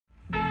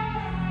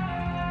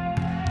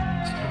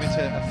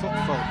commit a foot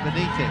fault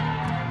beneath him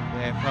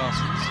there,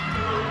 Parsons.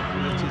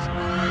 Looked as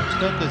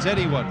stunned as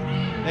anyone.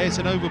 There's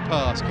an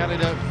overpass.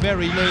 Canada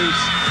very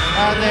loose,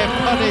 and they're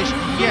punished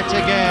yet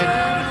again.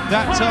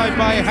 That time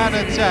by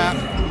Hannah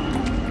Tapp.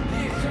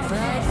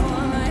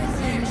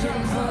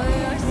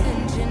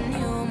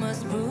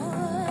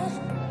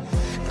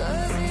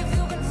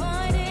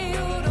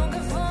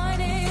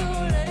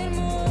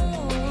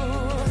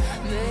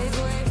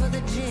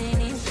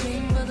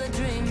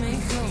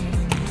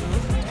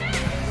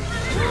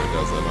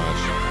 Does so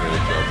much.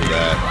 Really good for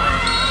that.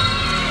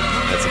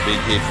 That's a big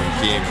hit from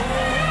Kim.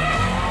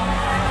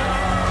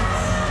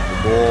 The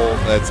ball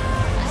that's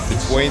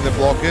between the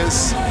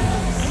blockers.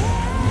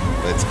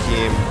 Lets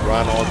Kim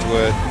run onto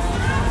it.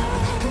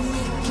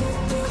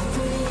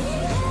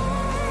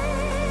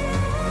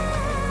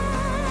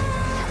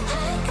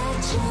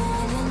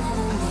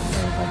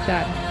 Like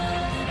that.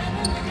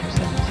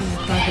 17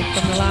 project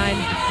from the line.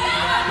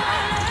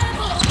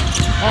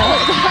 Oh,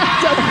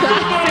 that's a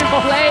massive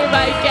play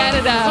by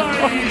Canada.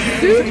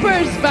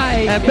 Super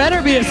spike. That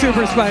better be a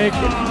super spike.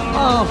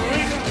 Oh,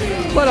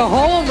 put a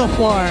hole in the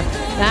floor.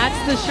 That's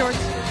the short.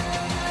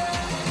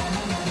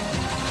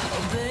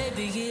 Oh,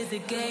 baby, is the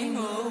game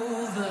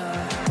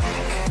over?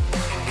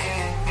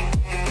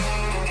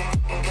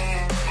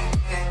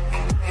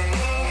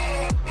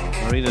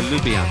 Marina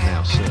Lubian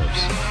now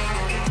serves.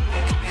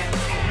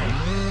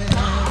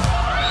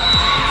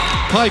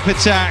 Pipe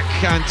attack,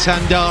 and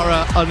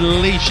Tandara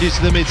unleashes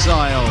the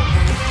missile.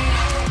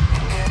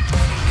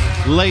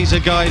 Laser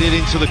guided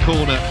into the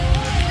corner.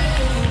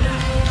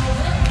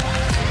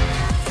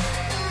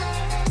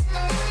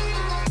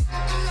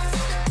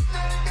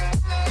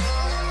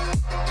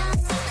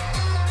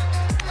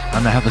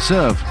 And they have the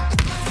serve.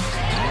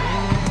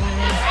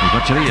 We've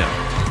got Charia.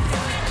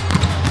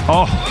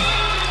 Oh!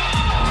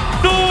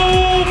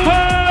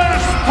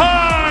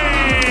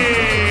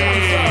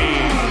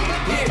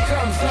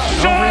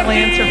 No real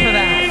answer for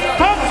that.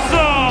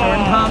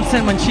 Jordan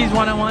Thompson, when she's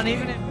one-on-one,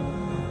 even if...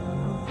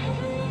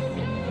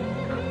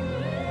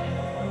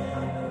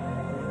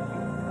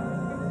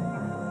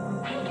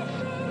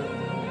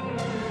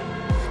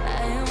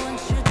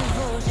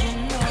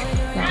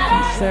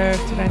 Serve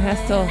to Van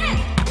Hestel.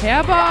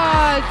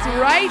 Herbert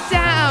right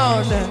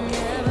down.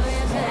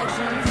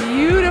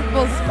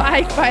 Beautiful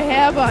spike by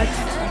Herbert.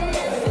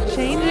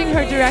 Changing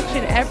her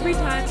direction every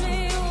time.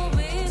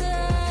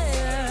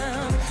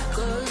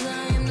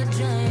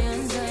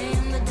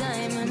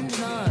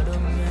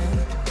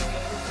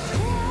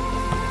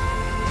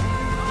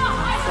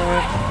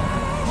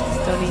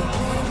 Stoney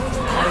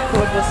out of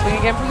court will swing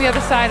again from the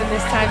other side, and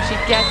this time she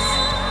gets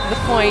the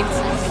point.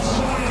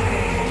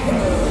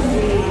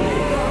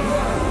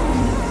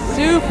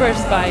 Super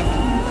spike.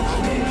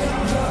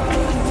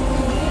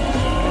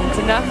 And it's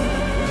enough to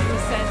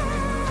send.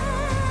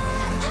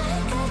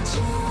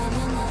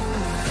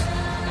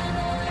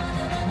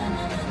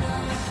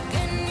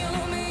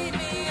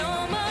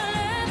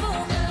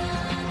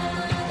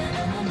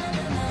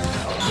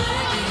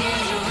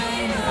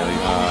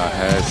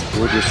 Has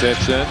good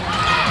reception.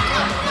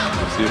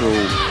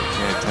 Little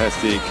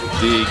fantastic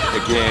dig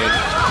again.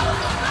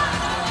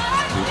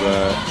 Cuba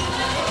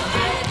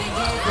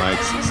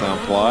makes some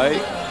play.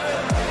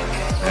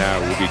 Now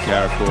it will be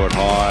Karacourt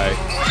high,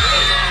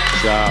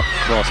 sharp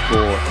cross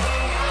court.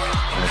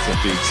 That's a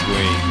big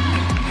swing.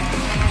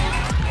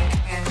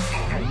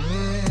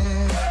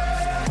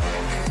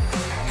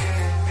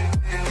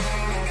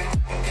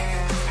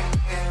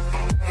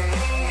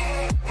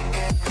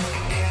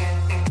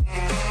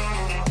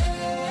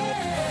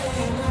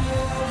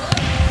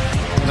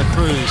 The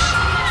Cruz,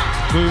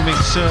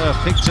 booming serve,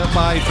 picked up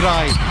by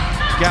Bright.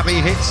 Gabby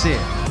hits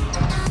it.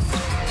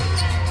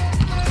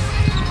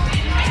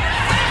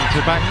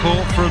 Into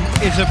backcourt from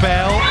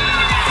Isabel.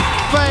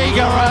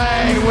 Vega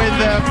with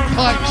the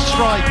pipe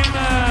strike.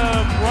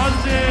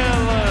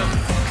 Brazil,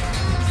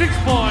 6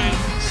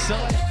 points.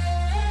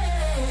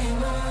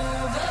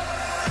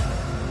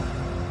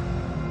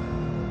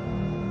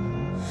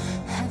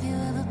 Have you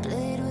ever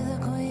played with a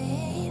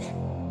queen?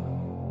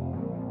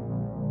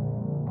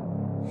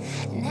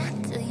 Not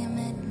till you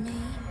met me.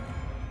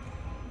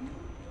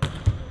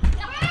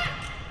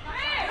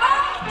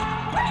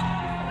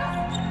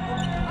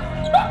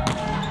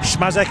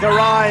 Śmazek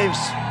arrives.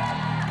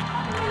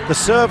 The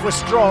serve was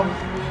strong.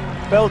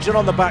 Belgium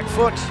on the back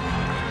foot.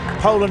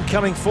 Poland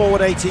coming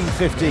forward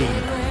 18-15.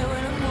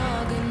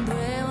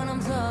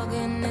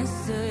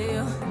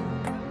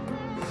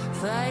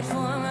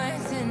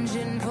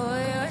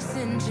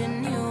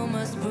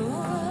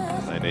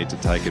 They need to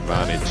take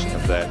advantage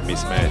of that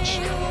mismatch.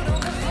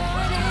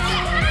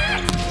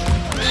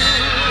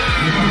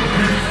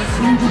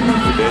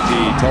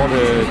 Betty told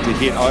her to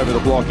hit over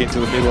the block into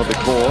the middle of the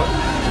court.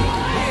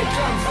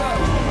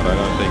 But I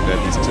don't think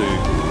that is too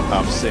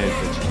upset.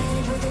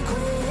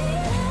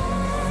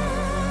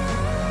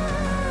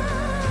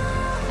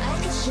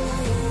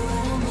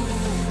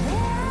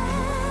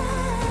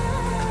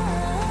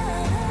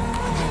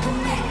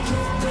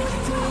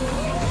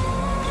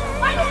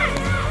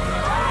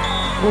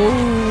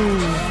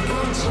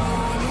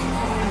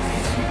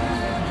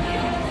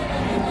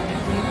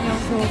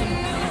 Rachel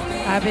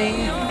having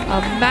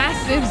a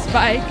massive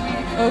spike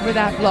over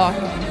that block.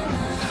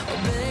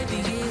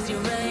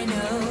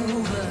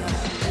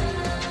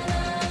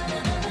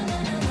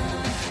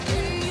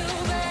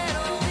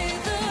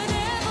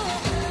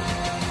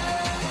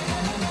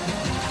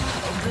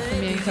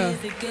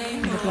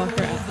 The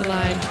blocker at the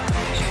line.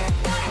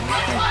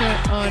 Pressure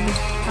on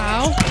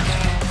Howe.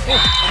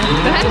 And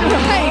that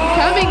right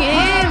coming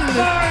in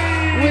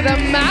with a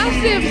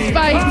massive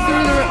spike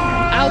through the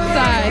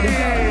outside.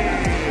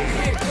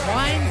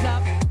 Winds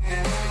up.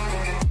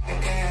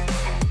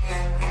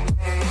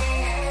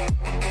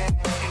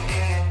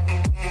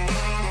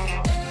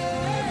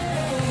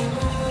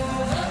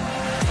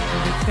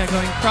 Nowitzka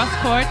going cross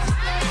court.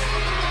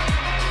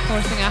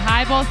 Forcing a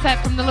high ball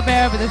set from the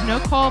libero, but there's no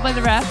call by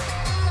the ref.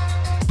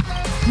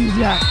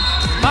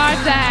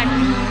 Martak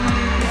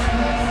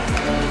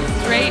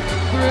straight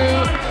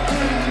through,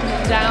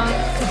 down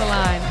to the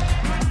line.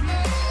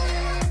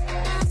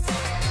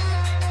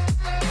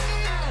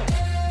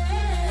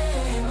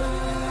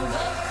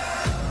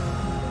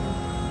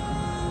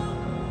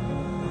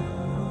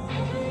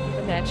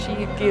 And that she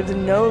gives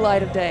no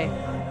light of day.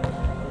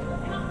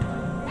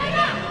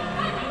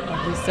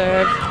 Lovely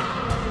serve.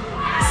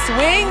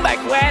 Swing by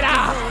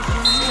Guerra,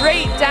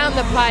 straight down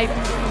the pipe.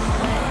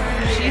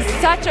 She's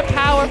such a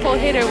powerful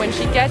hitter when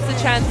she gets the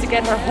chance to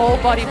get her whole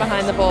body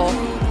behind the ball.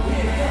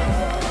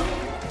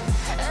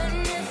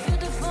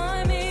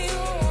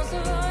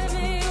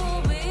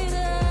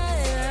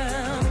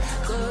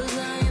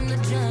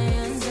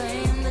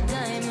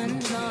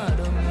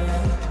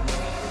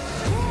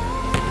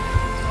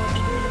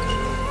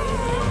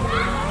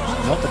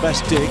 Not the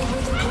best dig,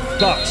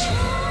 but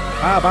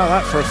how about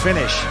that for a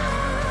finish?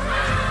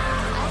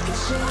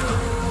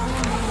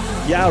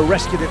 Yao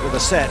rescued it with a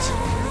set.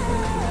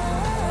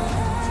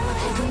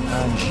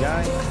 And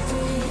Zhang.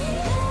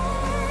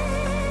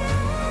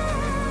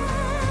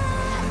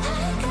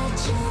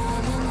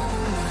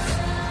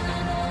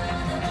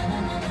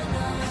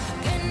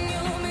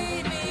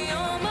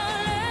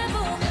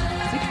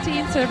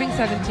 Serving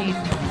 17.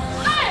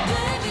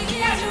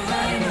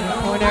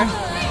 Corner,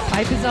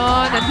 pipe is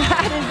on, and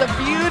that is a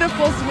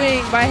beautiful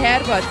swing by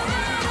Herbert.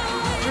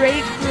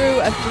 Straight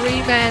through a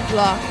three-man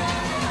block.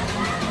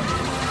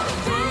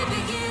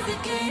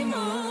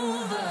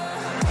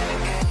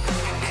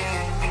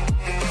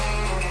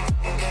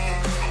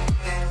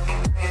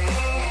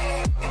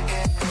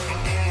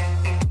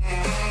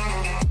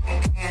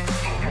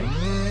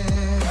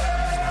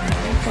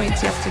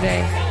 Points yesterday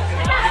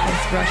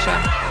against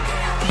Russia.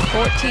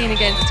 14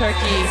 against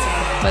Turkey,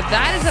 but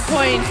that is a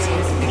point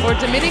for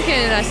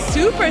Dominican, a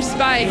super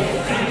spike.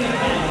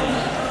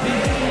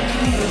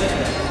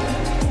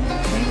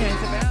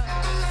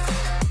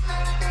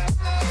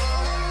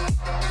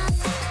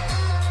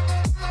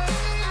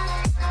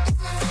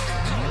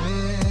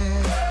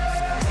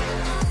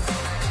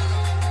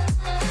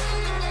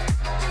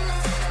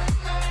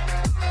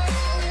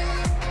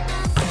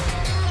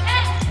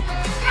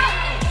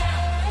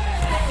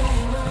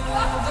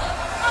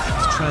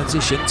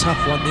 Transition,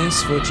 tough one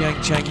this for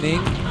Jiang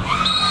Changning.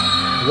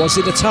 Was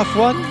it a tough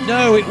one?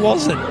 No, it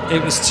wasn't.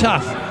 It was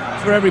tough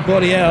for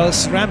everybody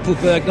else.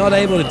 Rampelberg not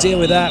able to deal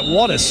with that.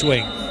 What a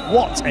swing.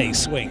 What a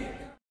swing.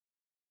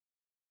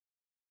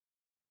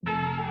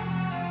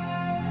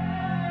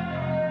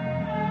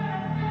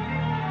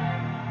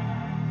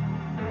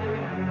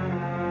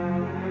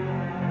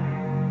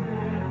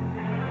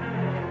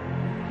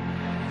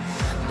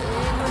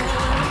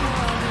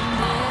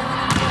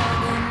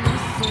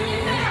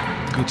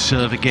 Good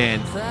serve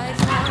again.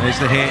 There's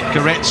the hit.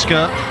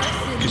 Goretzka.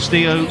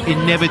 Castillo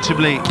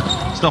inevitably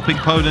stopping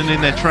Poland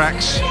in their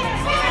tracks.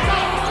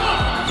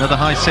 Another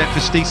high set for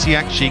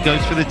Stasiak. She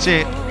goes for the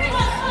tip.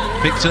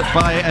 Picked up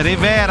by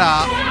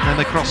Rivera. And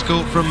the cross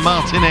court from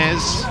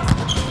Martinez.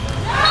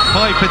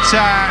 Pipe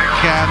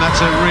attack. And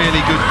that's a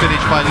really good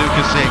finish by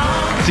Lukasic.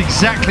 It's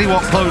exactly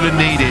what Poland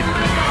needed.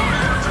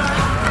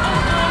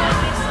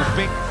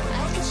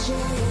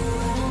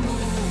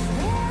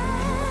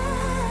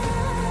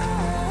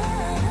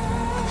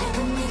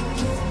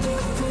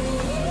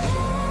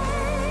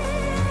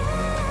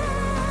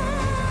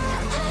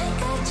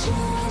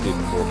 Did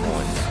 4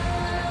 points.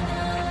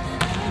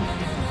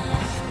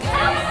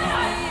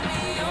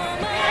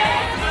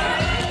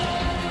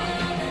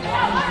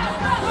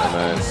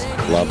 Ramos,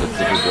 love the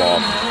single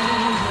block.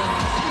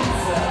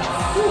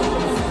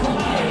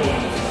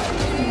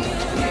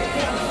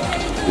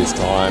 This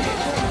time,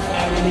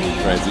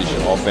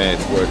 transition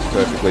offense works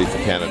perfectly for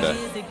Canada.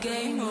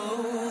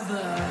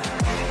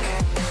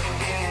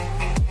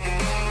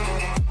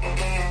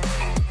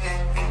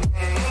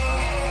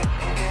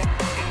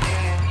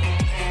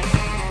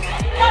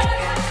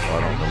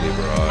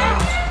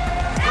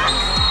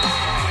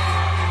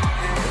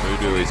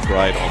 Is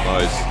great on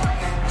those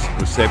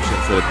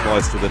receptions that are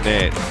close to the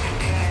net.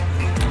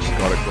 She's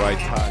got a great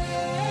touch.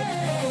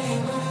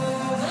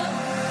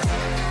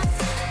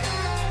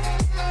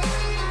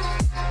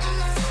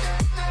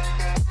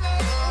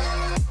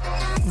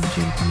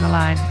 June from the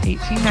line,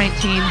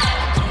 18-19.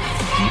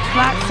 Deep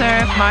flat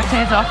serve.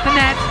 Martes off the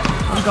net.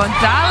 And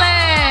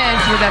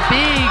Gonzalez with a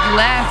big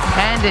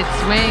left-handed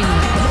swing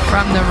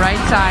from the right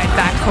side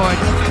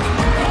backcourt.